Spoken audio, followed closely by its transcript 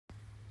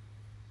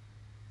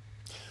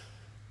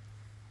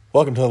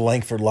Welcome to the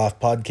Langford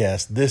Life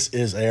Podcast. This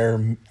is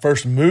our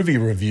first movie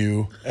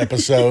review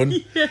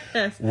episode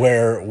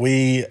where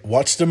we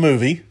watched a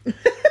movie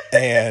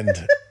and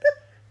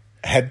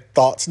had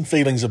thoughts and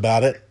feelings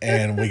about it.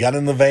 And we got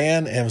in the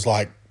van and was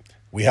like,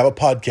 we have a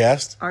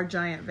podcast. Our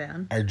giant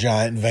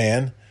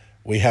van.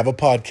 We have a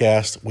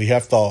podcast. We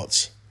have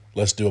thoughts.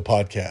 Let's do a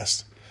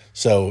podcast.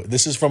 So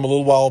this is from a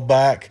little while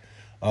back.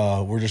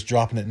 We're just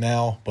dropping it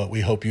now, but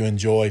we hope you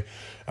enjoy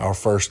our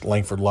first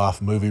Langford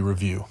Life movie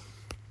review.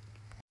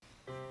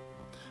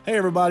 Hey,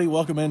 everybody.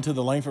 Welcome into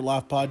the Langford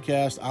Life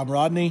Podcast. I'm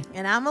Rodney.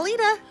 And I'm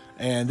Alita.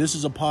 And this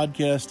is a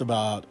podcast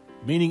about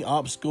meeting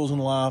obstacles in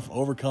life,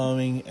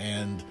 overcoming,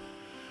 and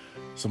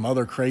some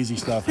other crazy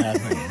stuff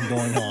happening,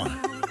 going on.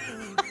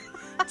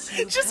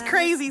 Just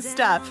crazy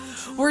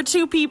stuff. We're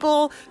two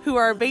people who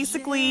are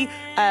basically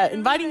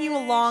inviting you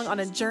along on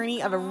a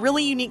journey of a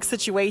really unique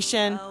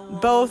situation,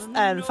 both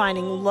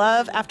finding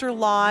love after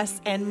loss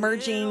and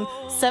merging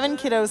 7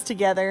 kiddos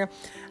together.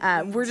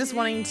 We're just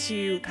wanting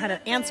to kind of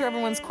answer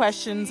everyone's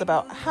questions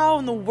about how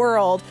in the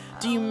world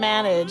do you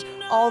manage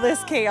all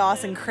this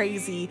chaos and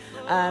crazy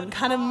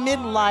kind of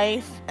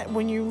midlife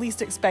when you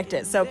least expect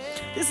it. So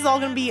this is all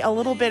going to be a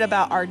little bit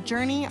about our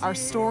journey, our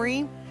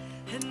story,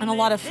 and a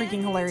lot of freaking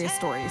hilarious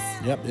stories.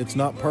 Yep, it's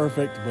not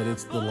perfect, but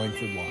it's the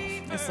Langford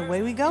Life. That's the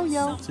way we go,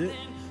 yo. That's it.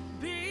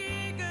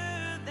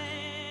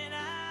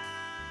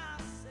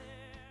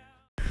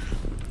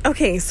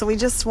 Okay, so we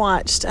just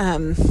watched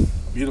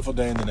Beautiful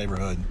Day in the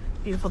Neighborhood.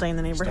 Beautiful Day in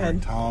the Neighborhood.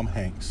 Starring Tom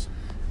Hanks.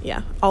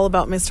 Yeah, all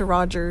about Mr.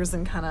 Rogers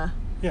and kind of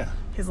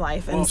his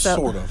life. Well, and so,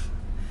 sort of.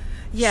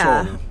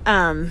 Yeah. Sort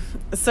of.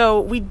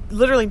 So we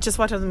literally just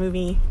watched the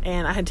movie,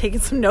 and I had taken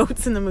some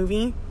notes in the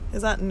movie.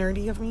 Is that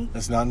nerdy of me?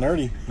 That's not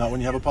nerdy. Not when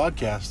you have a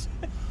podcast.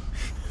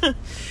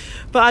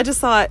 But I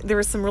just thought there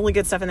was some really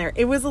good stuff in there.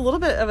 It was a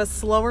little bit of a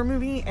slower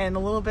movie and a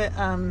little bit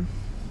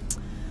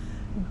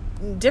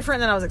different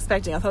than I was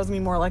expecting. I thought it was going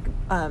to be more like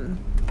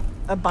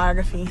a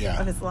biography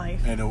of his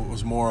life. And it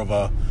was more of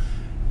the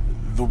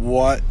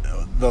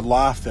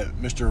life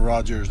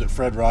that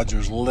Fred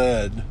Rogers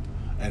led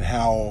and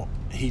how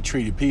he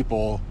treated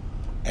people.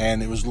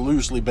 And it was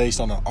loosely based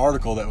on an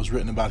article that was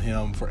written about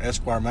him for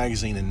Esquire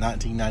magazine in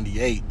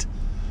 1998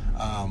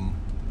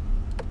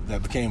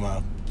 that became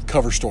a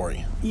cover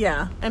story.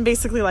 Yeah, and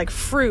basically like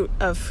fruit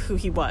of who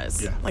he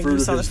was. Yeah, like you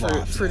saw the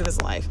fruit of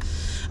his life.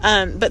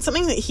 But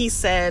something that he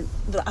said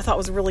that I thought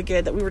was really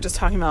good that we were just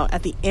talking about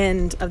at the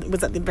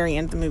very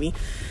end of the movie.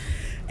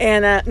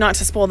 And not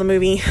to spoil the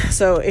movie,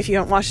 so if you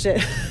haven't watched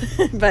it,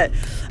 but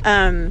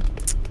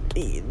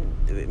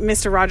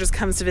Mr. Rogers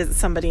comes to visit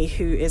somebody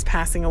who is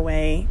passing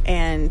away,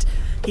 and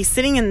he's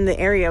sitting in the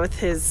area with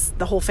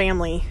the whole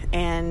family,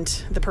 and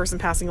the person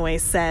passing away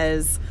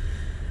says,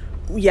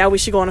 yeah, we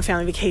should go on a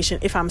family vacation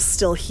if I'm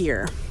still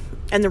here.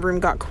 And the room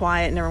got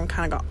quiet and everyone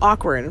kind of got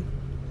awkward.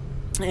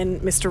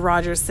 And Mr.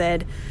 Rogers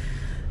said,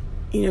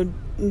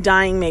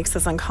 dying makes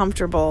us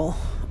uncomfortable.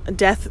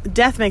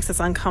 Death makes us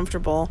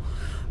uncomfortable,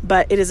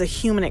 but it is a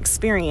human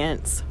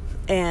experience.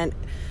 And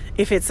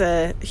if it's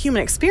a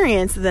human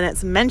experience, then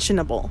it's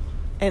mentionable.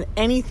 And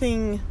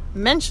anything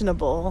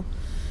mentionable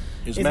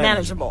is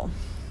manageable.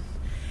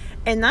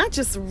 And that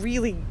just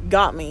really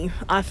got me,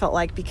 I felt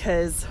like,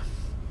 because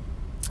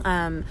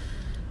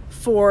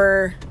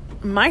for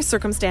my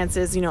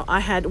circumstances,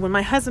 when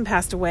my husband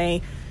passed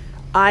away,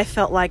 I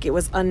felt like it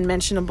was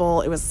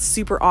unmentionable. It was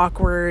super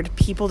awkward.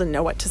 People didn't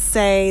know what to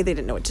say. They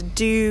didn't know what to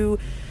do.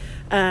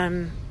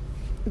 It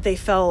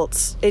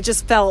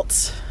just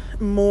felt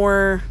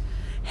more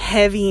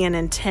heavy and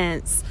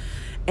intense.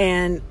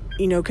 And,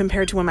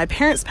 compared to when my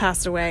parents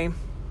passed away,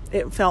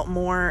 it felt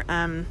more,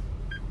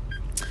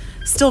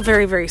 still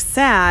very, very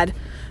sad,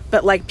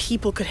 but like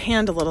people could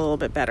handle it a little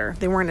bit better.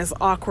 They weren't as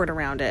awkward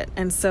around it.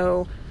 And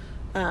so,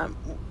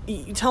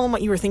 you tell them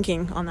what you were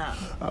thinking on that.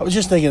 I was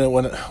just thinking that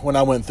when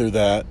I went through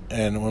that,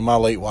 and when my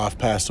late wife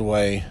passed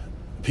away,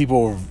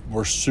 people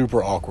were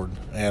super awkward.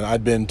 And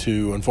I'd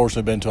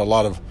unfortunately been to a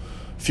lot of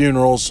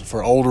funerals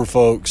for older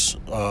folks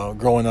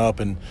growing up,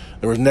 and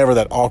there was never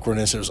that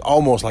awkwardness. It was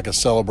almost like a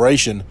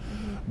celebration.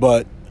 Mm-hmm.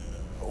 But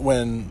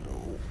when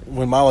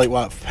my late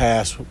wife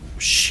passed,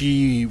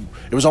 it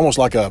was almost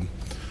like a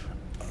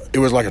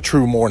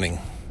true mourning.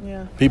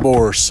 Yeah. People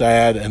were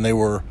sad and they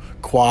were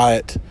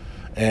quiet.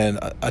 And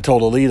I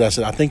told Alita, I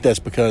said, I think that's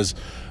because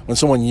when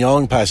someone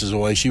young passes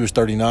away, she was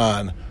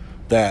 39,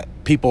 that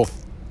people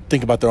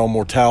think about their own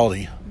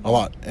mortality a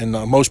lot. And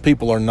most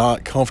people are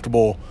not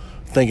comfortable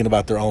thinking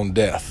about their own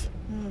death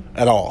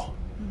at all.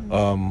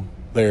 Mm-hmm.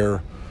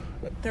 They're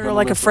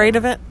like afraid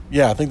of it?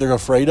 Yeah, I think they're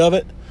afraid of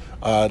it.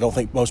 I don't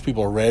think most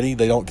people are ready.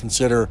 They don't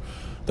consider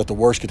that the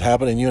worst could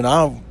happen. And you and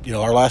I,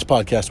 our last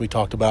podcast, we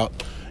talked about,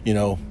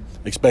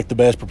 expect the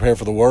best, prepare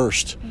for the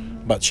worst,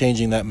 about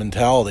changing that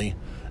mentality.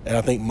 And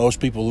I think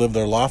most people live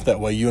their life that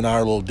way. You and I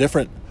are a little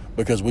different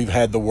because we've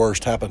had the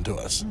worst happen to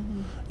us,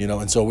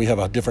 and so we have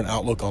a different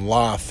outlook on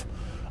life.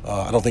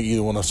 I don't think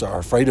either one of us are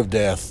afraid of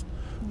death.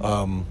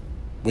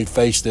 We've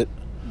faced it,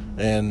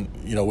 and,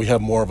 we have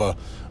more of a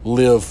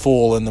live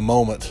full in the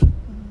moment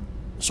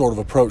sort of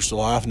approach to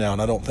life now,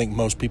 and I don't think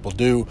most people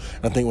do.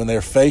 And I think when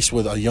they're faced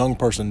with a young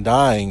person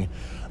dying,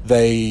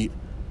 they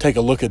take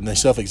a look at and they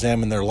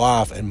self-examine their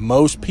life. And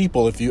most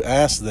people, if you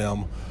ask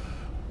them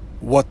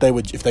what they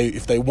would,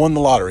 if they won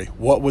the lottery,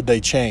 what would they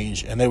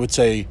change? And they would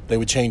say they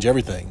would change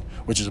everything,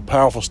 which is a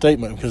powerful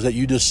statement, because that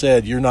you just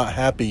said you're not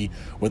happy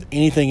with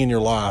anything in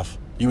your life.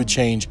 You would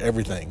change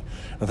everything.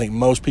 I think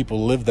most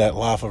people live that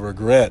life of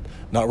regret,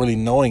 not really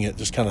knowing it,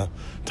 just kind of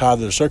tied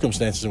to their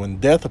circumstances. And when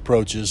death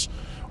approaches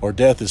or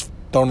death is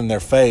thrown in their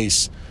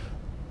face,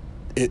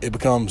 it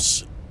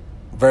becomes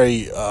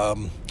very,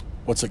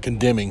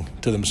 condemning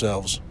to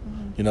themselves.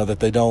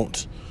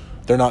 That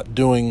they're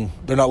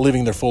not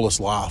living their fullest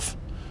life,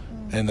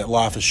 and that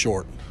life is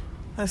short.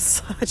 That's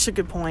such a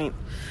good point.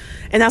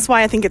 And that's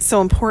why I think it's so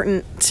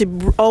important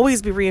to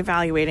always be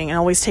reevaluating and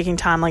always taking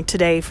time. Like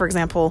today, for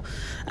example,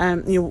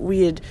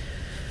 we had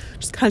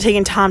just kind of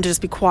taken time to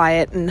just be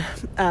quiet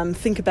and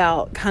think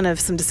about kind of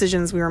some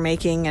decisions we were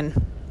making,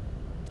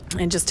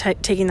 and just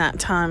taking that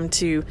time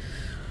to,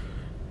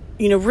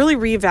 really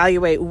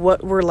reevaluate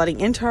what we're letting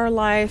into our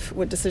life,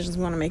 what decisions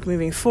we want to make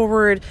moving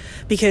forward,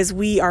 because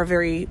we are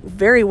very,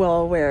 very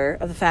well aware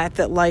of the fact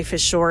that life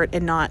is short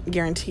and not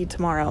guaranteed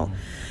tomorrow.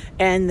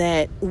 And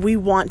that we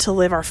want to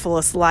live our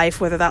fullest life,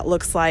 whether that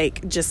looks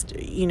like just,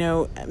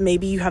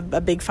 maybe you have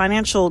a big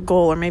financial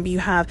goal, or maybe you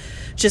have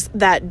just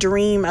that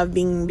dream of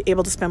being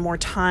able to spend more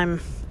time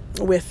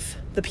with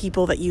the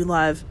people that you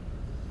love.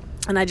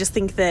 And I just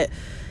think that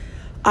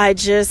I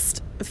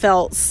just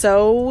felt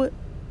so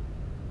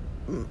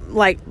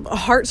like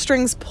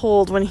heartstrings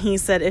pulled when he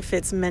said, if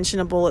it's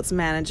mentionable, it's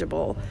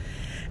manageable.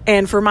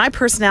 And for my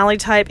personality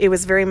type, it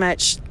was very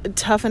much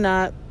toughen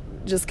up,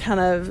 just kind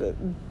of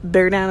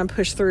bear down and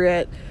push through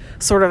it,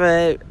 sort of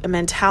a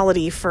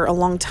mentality for a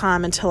long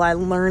time, until I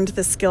learned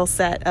the skill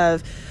set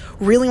of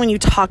really, when you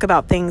talk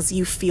about things,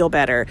 you feel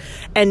better.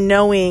 And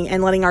knowing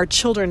and letting our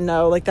children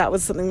know, like that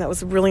was something that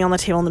was really on the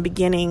table in the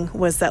beginning,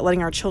 was that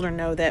letting our children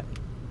know that,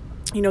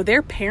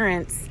 their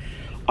parents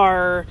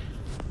are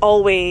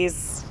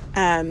always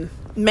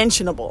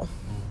mentionable,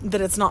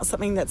 that it's not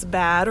something that's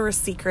bad or a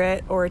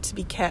secret or to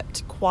be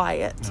kept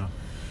quiet. No.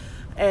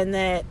 And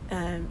that,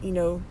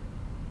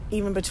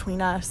 even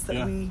between us,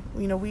 that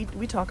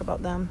we talk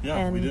about them. Yeah,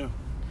 and, we do.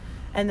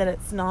 And that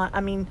it's not,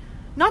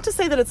 not to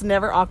say that it's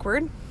never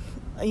awkward,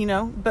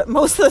 but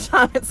most of the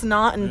time it's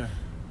not.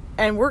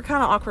 And we're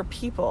kind of awkward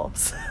people.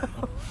 So.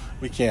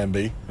 We can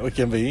be.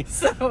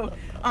 So,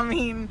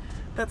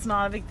 that's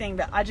not a big thing.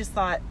 But I just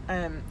thought,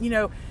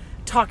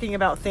 talking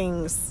about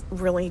things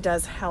really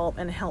does help,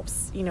 and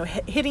helps,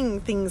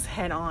 hitting things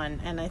head on.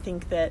 And I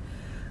think that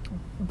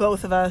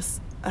both of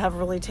us have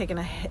really taken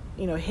a,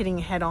 hitting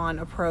head on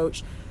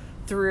approach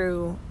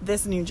through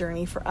this new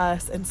journey for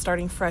us, and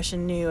starting fresh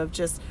and new of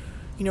just,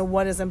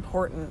 what is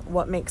important,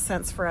 what makes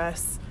sense for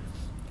us,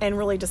 and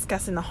really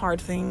discussing the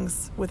hard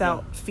things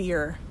without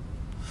fear.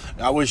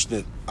 I wish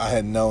that I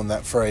had known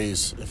that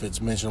phrase, if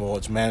it's mentionable,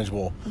 it's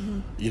manageable,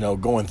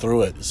 going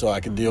through it, so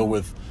I could deal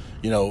with,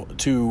 a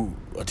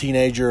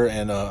teenager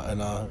and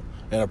a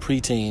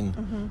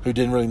preteen who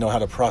didn't really know how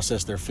to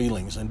process their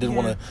feelings, and didn't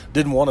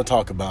want to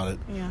talk about it.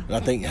 Yeah. And I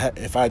think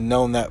if I'd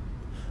known that,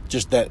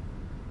 just that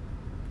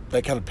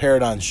kind of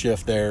paradigm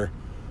shift there,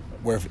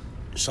 where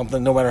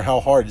something, no matter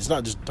how hard, it's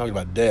not just talking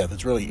about death,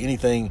 it's really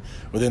anything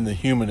within the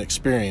human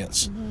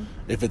experience.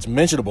 If it's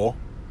mentionable,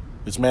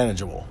 it's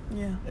manageable.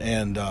 Yeah.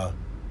 And I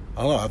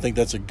don't know, I think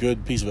that's a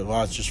good piece of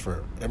advice just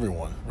for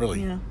everyone,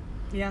 really.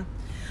 Yeah.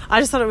 I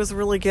just thought it was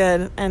really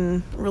good,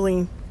 and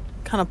really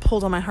kind of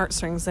pulled on my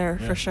heartstrings there,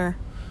 for sure.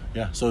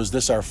 Yeah. So is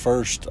this our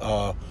first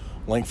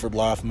Langford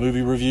Life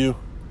movie review?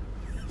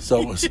 So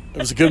it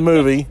was a good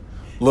movie.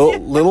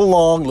 Little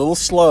long, little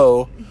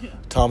slow.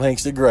 Tom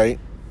Hanks did great.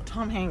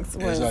 Tom Hanks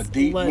was a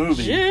deep legit.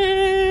 Movie.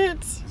 It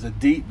was a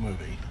deep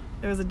movie.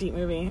 It was a deep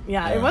movie.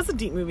 Yeah, it was a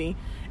deep movie.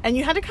 And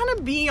you had to kind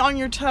of be on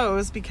your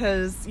toes,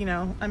 because,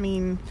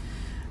 there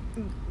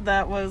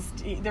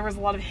was a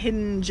lot of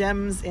hidden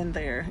gems in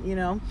there,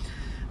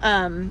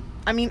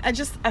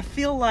 I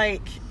feel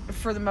like,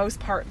 for the most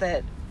part,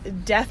 that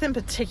death in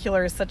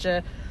particular is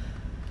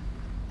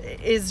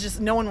just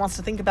no one wants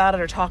to think about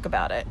it or talk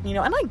about it, and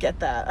I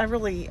get that. I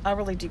really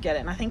do get it.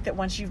 And I think that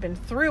once you've been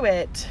through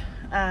it,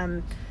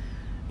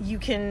 you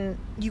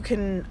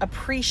can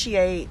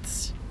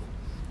appreciate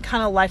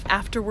kind of life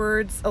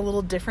afterwards a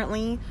little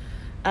differently,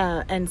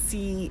 and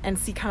see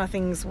kind of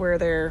things where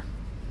they're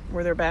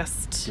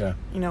best,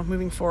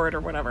 moving forward or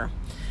whatever.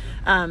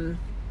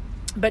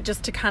 But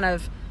just to kind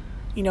of,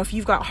 if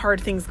you've got hard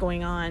things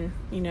going on,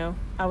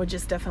 I would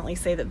just definitely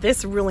say that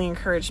this really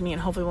encouraged me,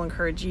 and hopefully will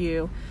encourage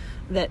you,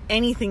 that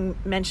anything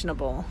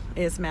mentionable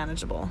is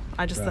manageable.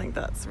 I just think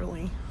that's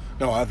really...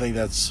 No, I think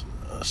that's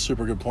a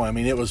super good point.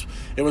 It was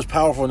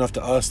powerful enough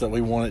to us that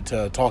we wanted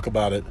to talk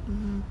about it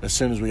as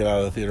soon as we got out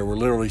of the theater. We're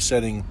literally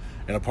sitting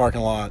in a parking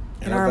lot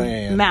in our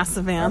van.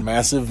 Massive van. Our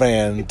massive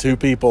van, 2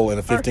 people in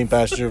a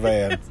 15-passenger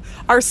van.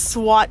 Our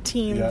SWAT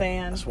team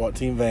van. SWAT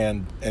team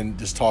van, and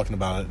just talking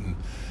about it. And,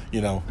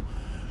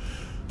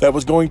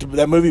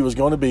 that movie was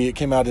going to be, it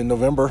came out in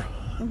November,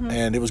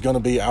 and it was going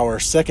to be our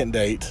second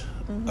date.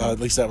 At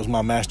least that was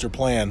my master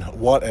plan.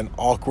 What an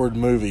awkward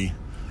movie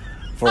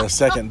for a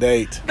second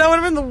date. That would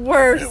have been the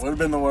worst. It would have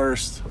been the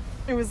worst.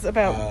 It was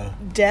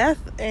about death,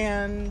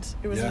 and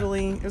it was Yeah.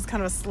 it was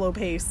kind of a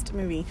slow-paced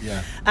movie.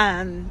 Yeah.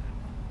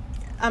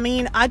 I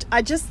mean,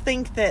 I just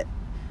think that,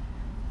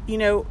 you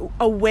know,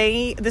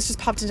 this just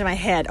popped into my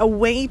head, a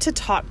way to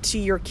talk to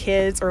your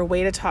kids, or a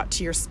way to talk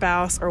to your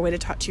spouse, or a way to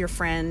talk to your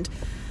friend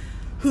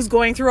who's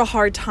going through a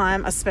hard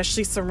time,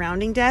 especially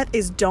surrounding death,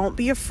 is don't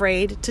be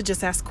afraid to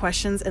just ask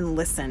questions and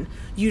listen.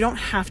 You don't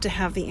have to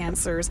have the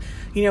answers.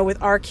 You know,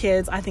 with our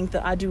kids, I think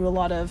that I do a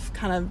lot of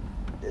kind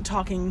of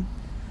talking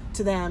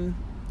to them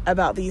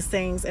about these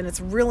things, and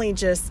it's really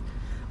just,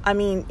 I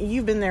mean,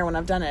 you've been there when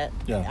I've done it.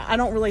 Yeah. I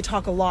don't really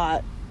talk a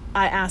lot.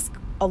 I ask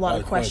a lot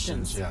of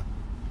questions. Yeah.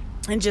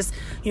 And just,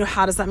 you know,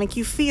 how does that make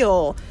you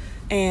feel?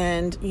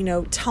 And, you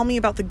know, tell me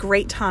about the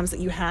great times that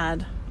you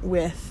had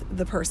with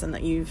the person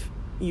that you've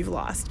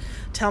lost.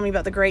 Tell me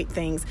about the great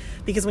things,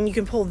 because when you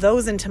can pull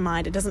those into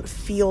mind, it doesn't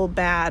feel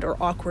bad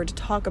or awkward to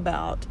talk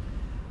about.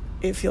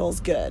 It feels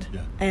good.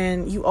 Yeah.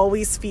 And you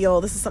always feel,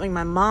 this is something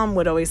my mom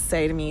would always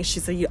say to me. She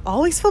said, you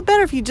always feel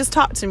better if you just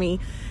talk to me.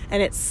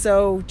 And it's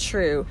so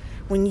true.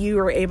 When you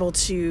are able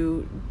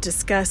to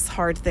discuss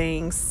hard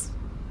things,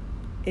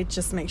 it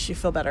just makes you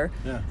feel better.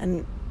 Yeah.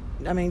 And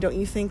I mean, don't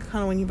you think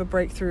kind of when you have a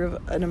breakthrough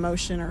of an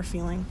emotion or a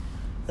feeling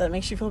that it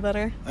makes you feel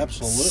better?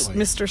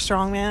 Absolutely. Mr.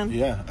 Strongman.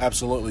 Yeah,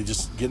 absolutely.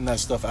 Just getting that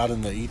stuff out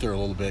in the ether a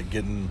little bit,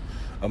 getting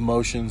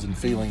emotions and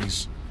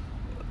feelings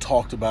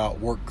talked about,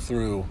 worked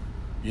through,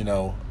 you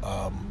know,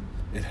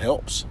 it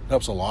helps. It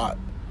helps a lot.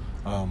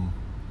 And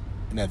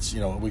that's, you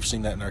know, we've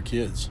seen that in our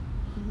kids.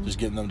 Just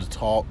getting them to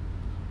talk,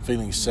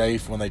 feeling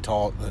safe when they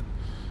talk, that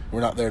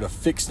we're not there to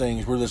fix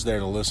things, we're just there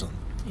to listen.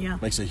 Yeah.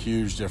 Makes a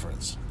huge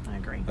difference. I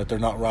agree. That they're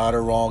not right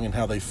or wrong in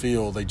how they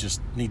feel, they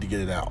just need to get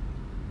it out.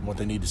 What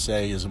they need to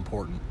say is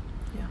important.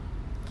 Yeah.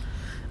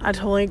 I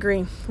totally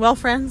agree. Well,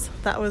 friends,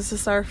 that was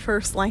just our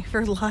first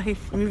Langford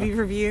Life movie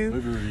review.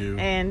 Movie review.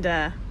 And,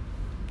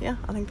 yeah,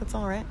 I think that's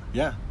all right.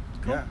 Yeah.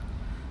 Cool. Yeah.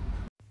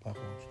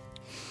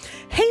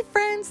 Hey,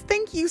 friends,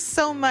 thank you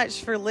so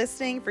much for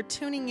listening, for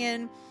tuning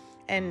in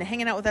and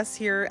hanging out with us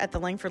here at the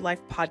Langford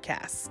Life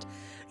podcast.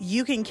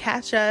 You can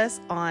catch us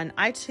on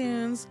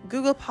iTunes,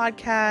 Google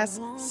Podcasts,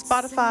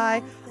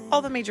 Spotify,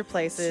 all the major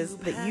places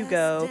that you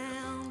go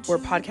where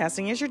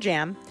podcasting is your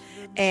jam.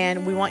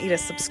 And we want you to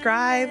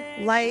subscribe,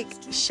 like,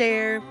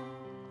 share.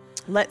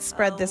 Let's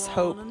spread this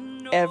hope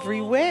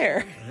everywhere.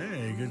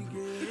 Hey,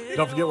 good.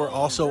 Don't forget, we're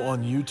also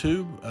on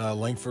YouTube,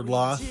 Langford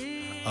Life.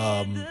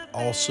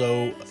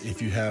 Also,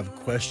 if you have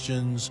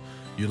questions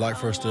you'd like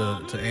for us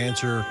to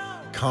answer,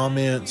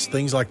 comments,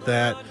 things like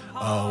that,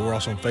 we're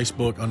also on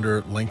Facebook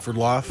under Langford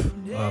Life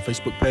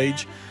Facebook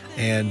page.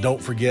 And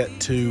don't forget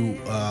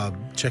to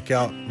check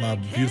out my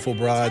beautiful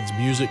bride's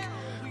music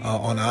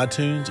on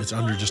iTunes. It's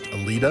under just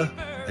Alita,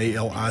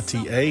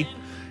 Alita.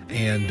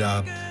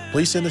 And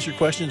please send us your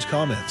questions,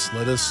 comments.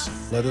 Let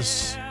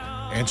us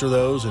answer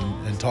those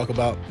and talk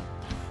about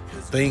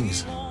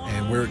things.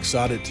 And we're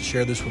excited to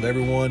share this with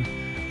everyone,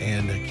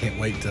 and can't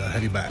wait to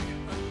have you back.